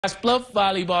Scottsbluff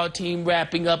volleyball team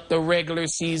wrapping up the regular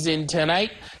season tonight,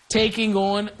 taking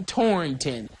on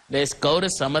Torrington. Let's go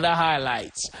to some of the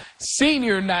highlights.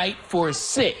 Senior night for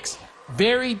 6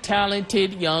 very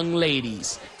talented young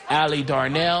ladies. Allie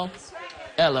Darnell,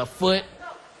 Ella Foote,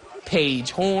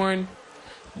 Paige Horn,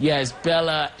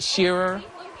 Yasbella Shearer,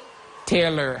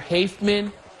 Taylor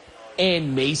Hafman,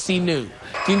 and Macy New.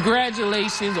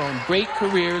 Congratulations on great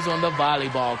careers on the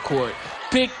volleyball court.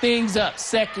 Pick things up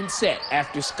second set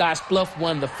after Scottsbluff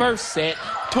won the first set.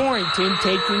 Torrington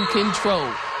taking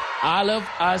control. Olive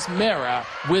Asmera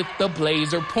with the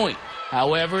blazer point.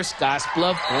 However,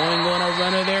 Scottsbluff going on a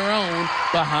run of their own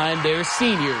behind their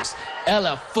seniors.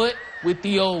 Ella Foote with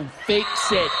the old fake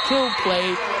set kill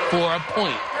play for a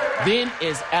point. Then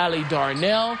is Allie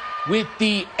Darnell with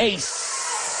the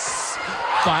ace.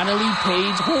 Finally,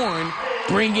 Paige Horn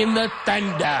bringing the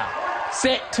thunder.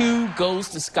 Set 2 goes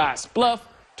to Scottsbluff,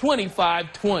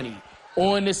 25-20.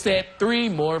 On to set 3,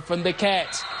 more from the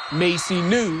Cats. Macy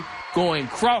New going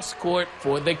cross court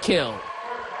for the kill.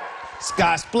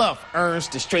 Scottsbluff earns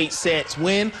the straight sets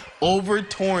win over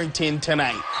Torrington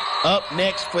tonight. Up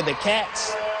next for the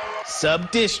Cats,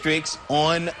 sub-districts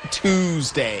on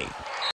Tuesday.